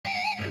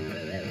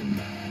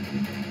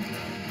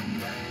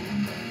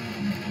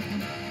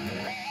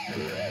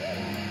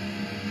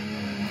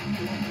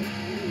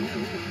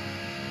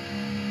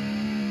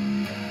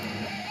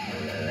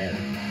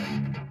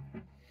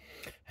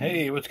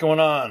Hey, what's going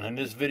on? In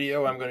this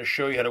video, I'm going to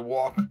show you how to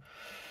walk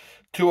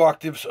 2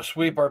 octaves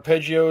sweep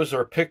arpeggios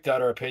or picked out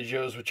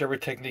arpeggios, whichever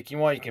technique you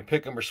want. You can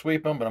pick them or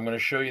sweep them, but I'm going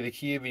to show you the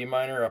key of E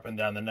minor up and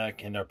down the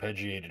neck in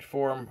arpeggiated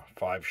form,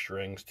 5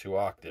 strings, 2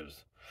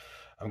 octaves.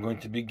 I'm going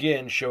to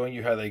begin showing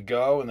you how they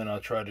go, and then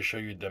I'll try to show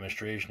you a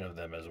demonstration of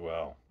them as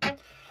well.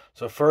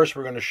 So first,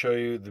 we're going to show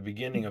you the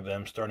beginning of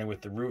them, starting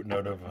with the root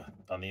note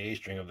on the A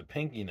string of the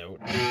pinky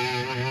note.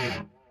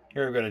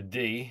 Here I've got a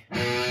D,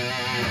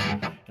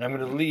 and I'm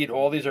going to lead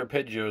all these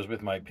arpeggios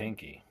with my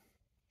pinky.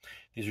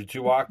 These are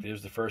 2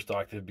 octaves. The first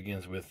octave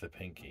begins with the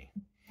pinky.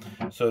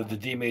 So the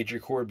D major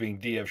chord being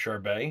D, F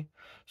sharp, A.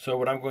 So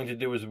what I'm going to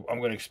do is I'm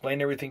going to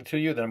explain everything to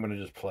you, then I'm going to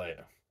just play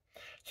it.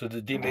 So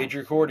the D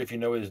major chord, if you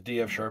know, is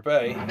D, F sharp,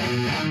 A.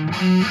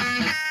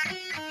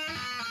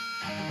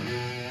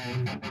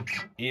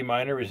 E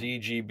minor is E,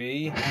 G,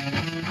 B.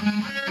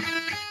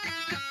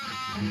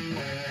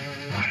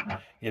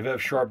 You have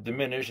F sharp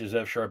diminished is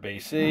F sharp, A,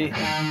 C.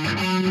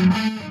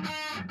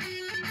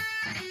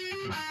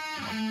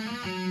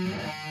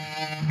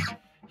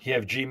 You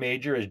have G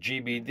major as G,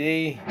 B,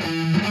 D.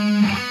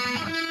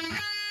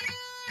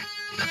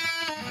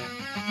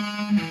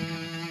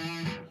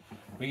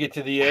 We get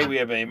to the A, we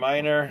have A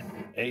minor,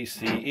 A,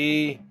 C,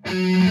 E.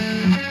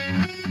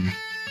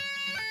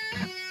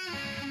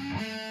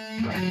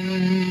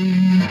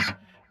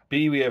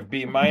 B, we have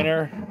B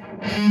minor.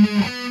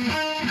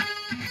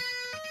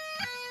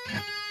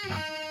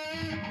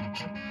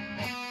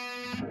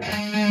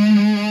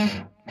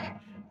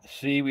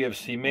 C, we have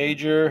C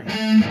major.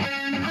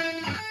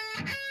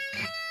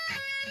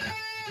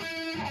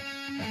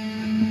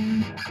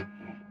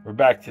 We're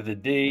back to the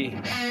D.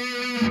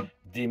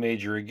 D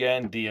major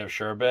again, D, F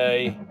sharp,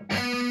 A.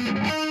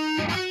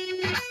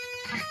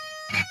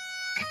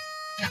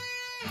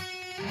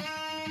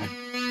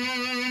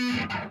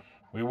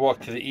 We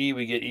walk to the E,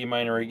 we get E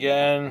minor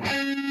again.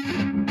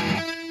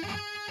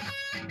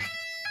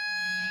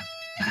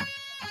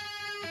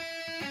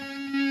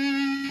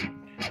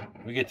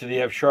 We get to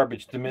the F sharp,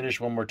 it's diminished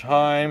one more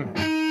time.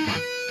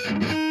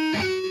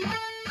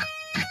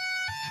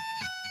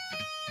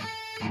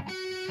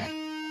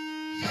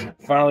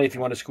 Finally, if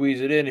you want to squeeze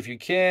it in, if you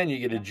can, you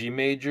get a G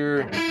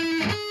major.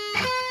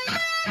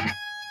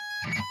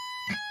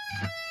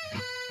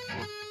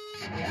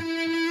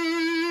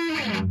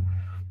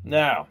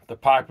 Now, the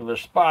popular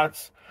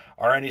spots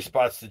are any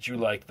spots that you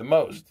like the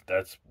most.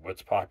 That's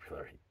what's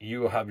popular.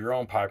 You will have your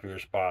own popular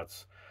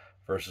spots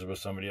versus what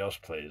somebody else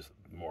plays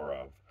more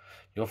of.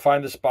 You'll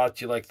find the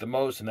spots you like the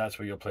most, and that's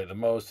where you'll play the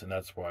most, and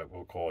that's what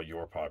we'll call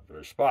your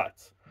popular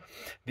spots.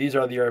 These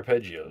are the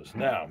arpeggios.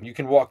 Now, you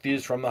can walk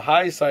these from the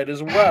high side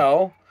as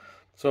well.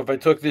 So if I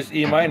took this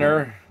E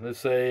minor, let's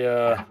say,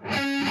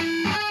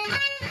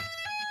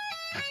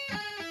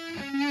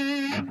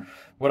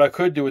 what I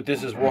could do with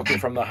this is walk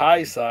it from the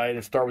high side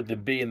and start with the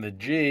B and the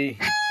G.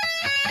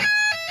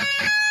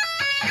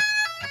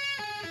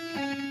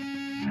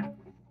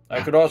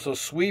 I could also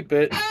sweep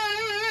it.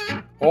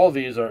 All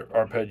these are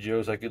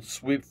arpeggios. I could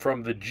sweep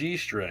from the G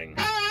string.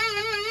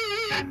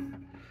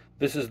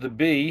 This is the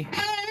B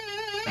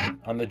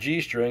on the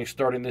G string,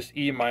 starting this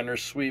E minor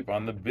sweep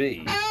on the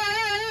B.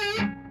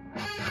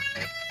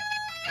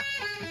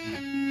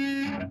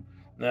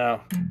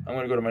 Now, I'm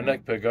going to go to my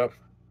neck pickup.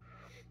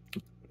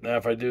 Now,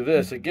 if I do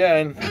this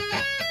again,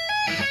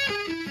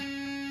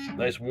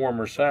 nice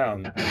warmer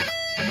sound.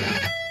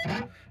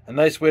 A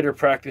nice way to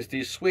practice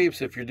these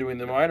sweeps if you're doing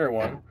the minor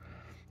one,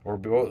 or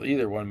both,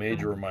 either one,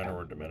 major or minor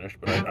or diminished,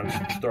 but I'm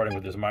starting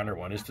with this minor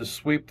one, is to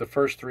sweep the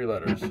first 3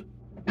 letters. So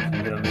you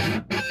get on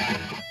this,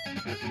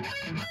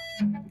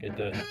 get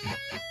the,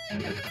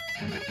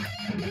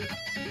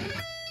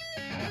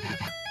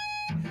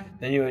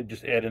 then you would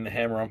just add in the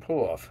hammer on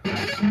pull off.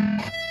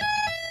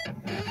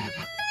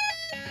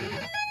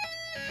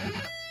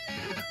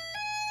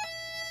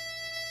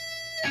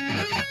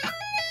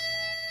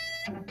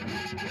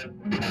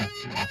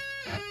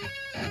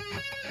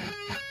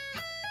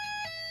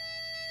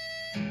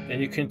 Then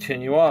you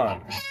continue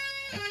on.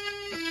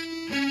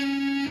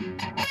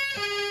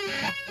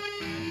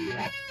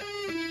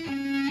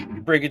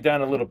 You break it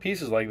down in little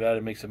pieces like that,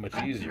 it makes it much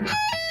easier.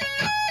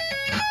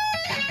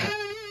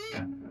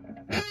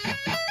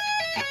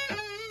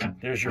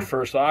 There's your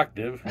first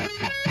octave.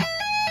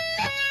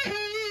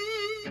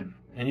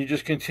 And you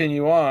just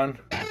continue on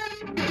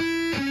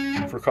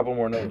for a couple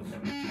more notes.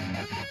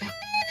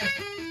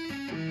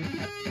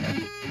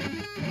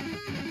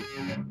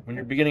 When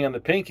you're beginning on the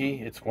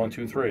pinky, it's 1,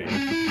 2, 3.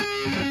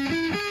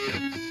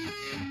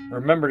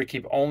 Remember to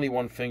keep only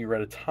 1 finger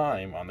at a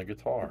time on the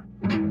guitar.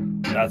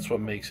 That's what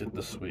makes it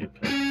the sweep.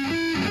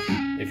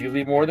 If you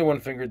leave more than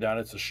 1 finger down,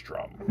 it's a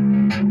strum.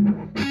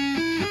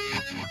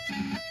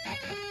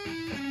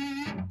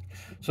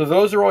 So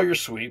those are all your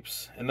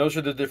sweeps, and those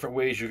are the different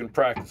ways you can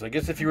practice. I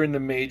guess if you're in the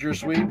major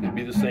sweep, it'd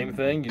be the same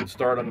thing. You'd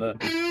start on the,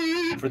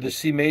 for the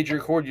C major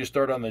chord, you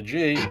start on the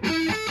G.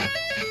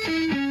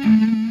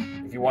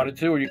 If you wanted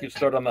to, or you could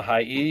start on the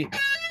high E.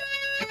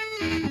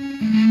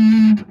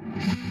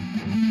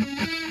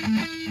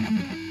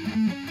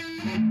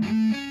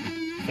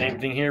 Same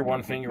thing here,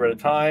 one finger at a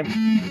time.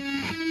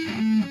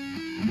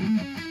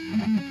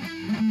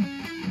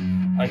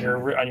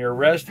 On your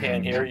rest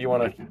hand here, you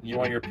want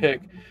your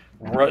pick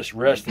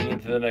resting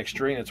into the next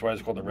string. That's why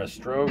it's called the rest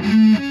stroke.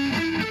 And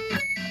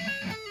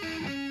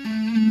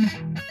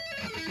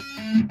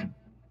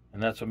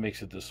that's what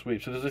makes it the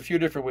sweep. So there's a few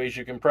different ways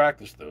you can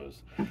practice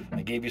those.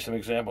 I gave you some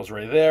examples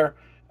right there.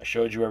 I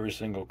showed you every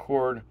single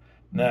chord.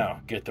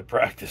 Now, get to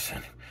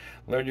practicing.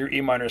 Learn your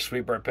E minor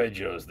sweep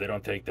arpeggios. They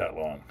don't take that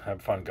long.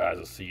 Have fun, guys.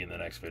 I'll see you in the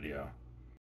next video.